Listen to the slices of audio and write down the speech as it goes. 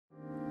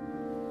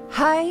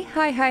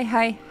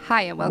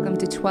Hi, and welcome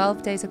to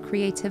 12 Days of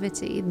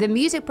Creativity, the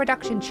music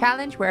production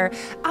challenge where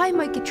I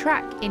make a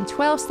track in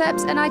 12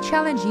 steps and I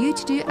challenge you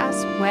to do as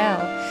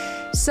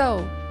well.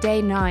 So,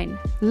 day 9,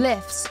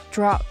 lifts,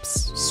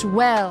 drops,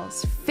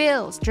 swells,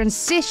 fills,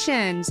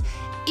 transitions,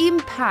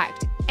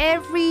 impact,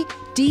 every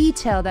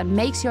detail that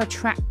makes your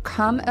track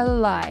come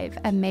alive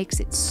and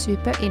makes it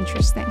super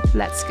interesting.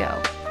 Let's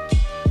go.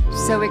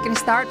 So we're going to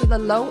start with the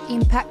low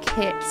impact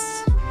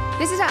hits.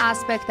 This is an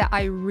aspect that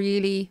I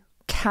really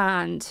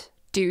can't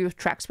do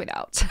tracks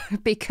without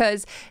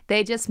because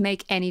they just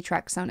make any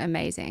track sound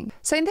amazing.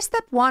 So in the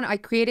step 1, I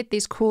created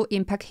these cool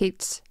impact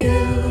hits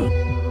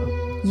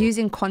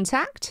using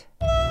Contact.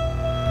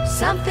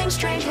 Something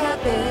strange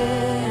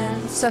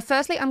happens. So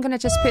firstly, I'm gonna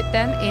just put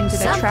them into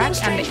the track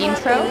and the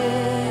intro.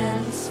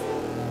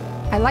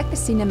 I like the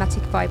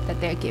cinematic vibe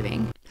that they're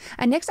giving.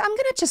 And next, I'm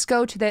gonna just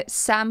go to the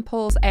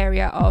samples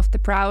area of the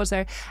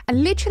browser.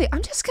 And literally,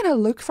 I'm just gonna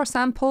look for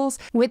samples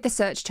with the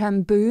search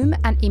term boom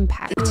and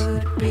impact.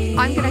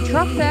 I'm gonna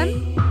drop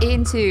them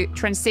into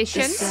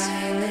transitions.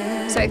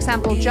 So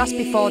example, just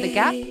before the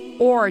gap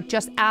or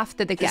just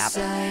after the gap.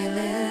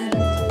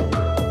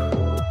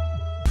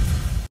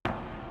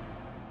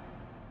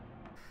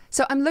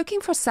 So I'm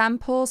looking for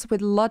samples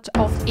with lot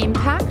of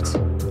impact,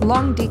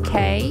 long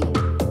decay.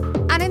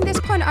 And in this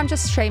point, I'm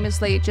just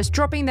shamelessly just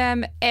dropping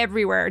them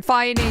everywhere,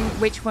 finding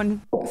which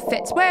one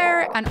fits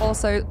where and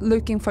also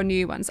looking for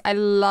new ones. I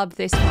love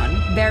this one,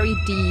 very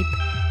deep.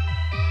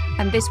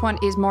 And this one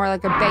is more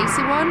like a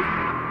bassy one,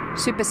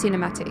 super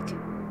cinematic.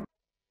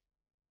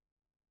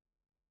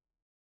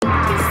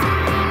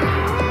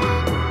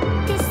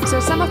 So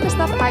some of the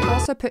stuff I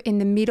also put in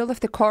the middle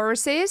of the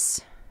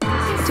choruses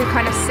to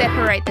kind of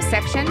separate the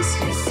sections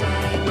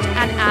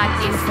and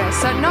add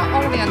interest. So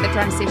not only on the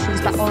transitions,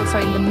 but also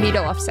in the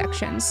middle of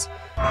sections.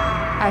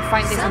 I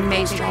find this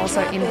amazing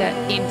also in the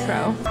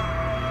intro.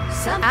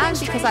 And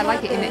because I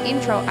like it in the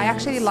intro, I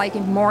actually like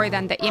it more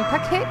than the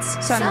impact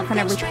hits. So I'm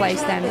going to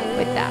replace them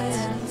with that.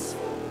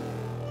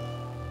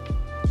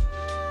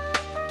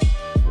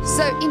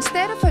 So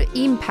instead of an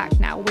impact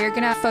now, we're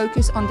going to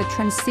focus on the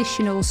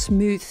transitional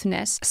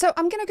smoothness. So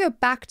I'm going to go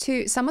back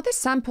to some of the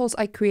samples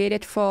I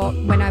created for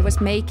when I was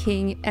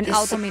making an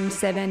album in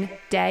 7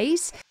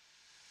 days.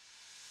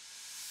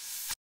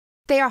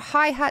 They are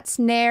hi-hat,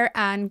 snare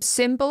and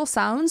cymbal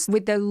sounds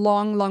with the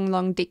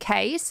long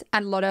decays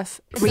and a lot of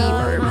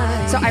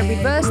reverb. So I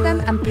reversed them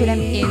and put them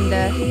in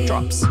the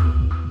drops.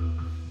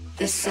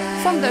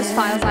 From those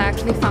files, I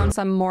actually found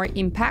some more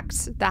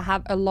impacts that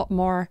have a lot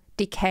more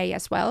decay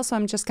as well. So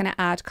I'm just going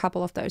to add a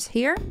couple of those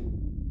here.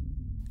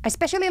 I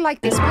especially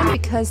like this one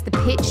because the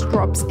pitch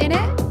drops in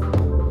it.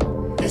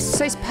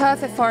 So it's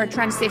perfect for a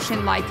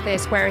transition like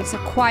this where it's a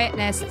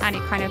quietness and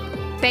it kind of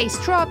bass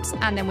drops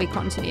and then we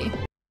continue.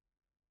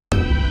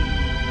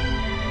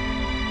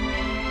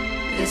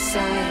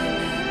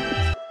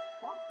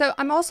 So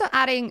I'm also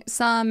adding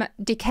some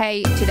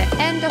decay to the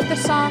end of the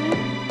song.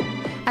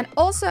 And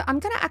also I'm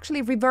gonna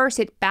actually reverse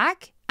it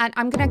back and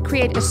I'm gonna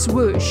create a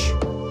swoosh.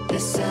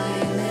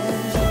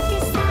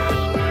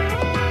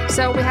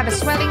 So we have a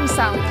swelling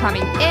sound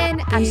coming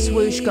in and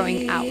swoosh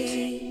going out.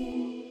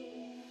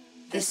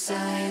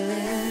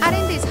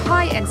 Adding these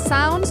high-end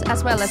sounds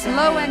as well as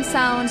low-end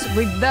sounds,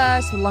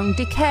 reverse, long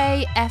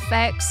decay,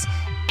 FX,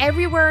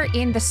 everywhere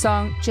in the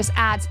song just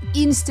adds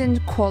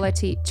instant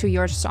quality to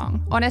your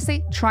song.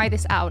 Honestly, try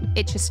this out.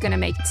 It's just gonna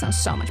make it sound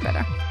so much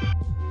better.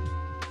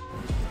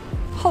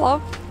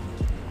 Hello.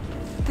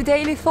 The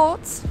daily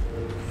thoughts.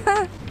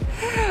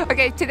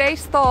 Okay,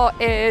 today's thought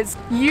is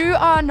you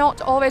are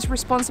not always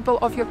responsible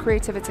of your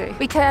creativity.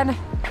 We can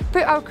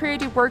put our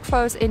creative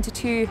workflows into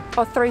 2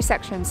 or 3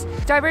 sections.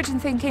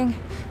 Divergent thinking,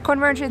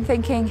 convergent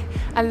thinking,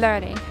 and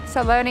learning.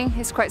 So learning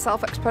is quite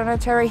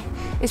self-explanatory.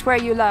 It's where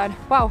you learn.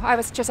 Wow, I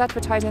was just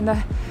advertising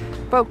the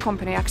boat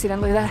company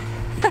accidentally there.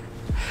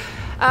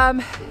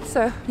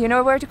 So you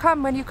know where to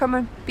come when you come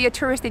and be a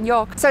tourist in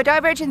York. So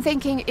divergent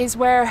thinking is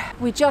where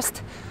we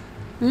just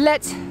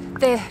let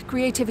the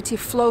creativity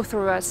flow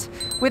through us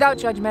without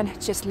judgment,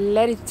 just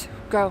let it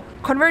go.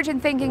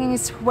 Convergent thinking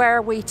is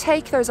where we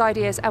take those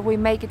ideas and we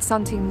make it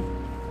something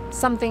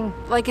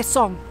like a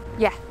song.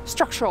 Yeah,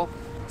 structural.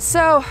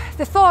 So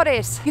the thought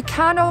is, you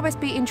can't always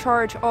be in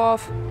charge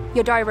of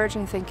your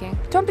divergent thinking.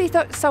 Don't be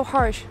so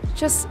harsh.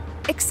 Just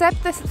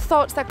accept the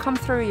thoughts that come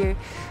through you.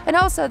 And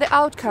also the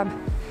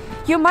outcome.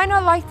 You might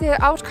not like the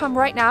outcome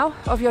right now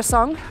of your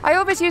song. I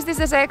always use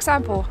this as an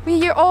example.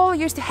 We all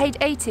used to hate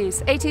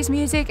 80s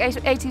music,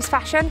 80s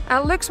fashion,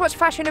 and look what's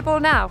fashionable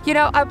now. You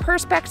know, our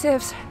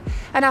perspectives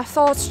and our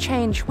thoughts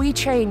change, we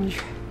change.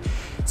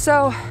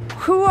 So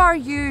who are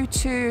you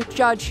to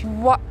judge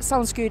what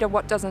sounds good and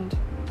what doesn't?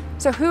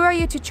 So who are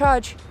you to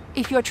judge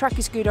if your track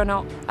is good or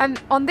not?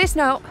 And on this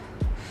note,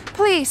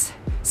 please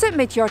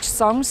submit your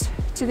songs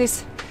to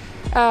this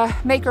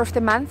Maker of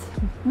the Month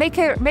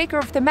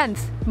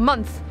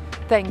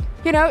thing.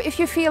 You know, if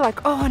you feel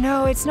like, oh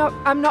no,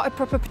 I'm not a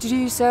proper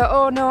producer,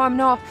 oh no, I'm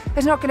not,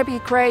 it's not gonna be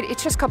great,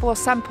 it's just a couple of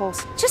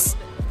samples. Just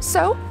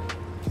still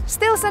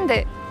send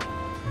it.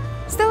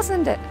 still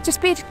send it.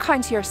 Just be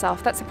kind to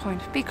yourself. That's the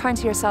point. Be kind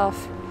to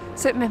yourself.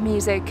 Submit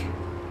music,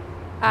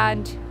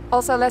 and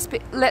also let's be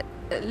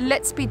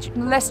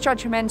less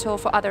judgmental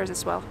for others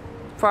as well,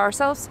 for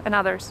ourselves and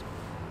others.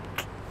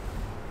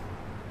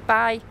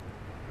 Bye.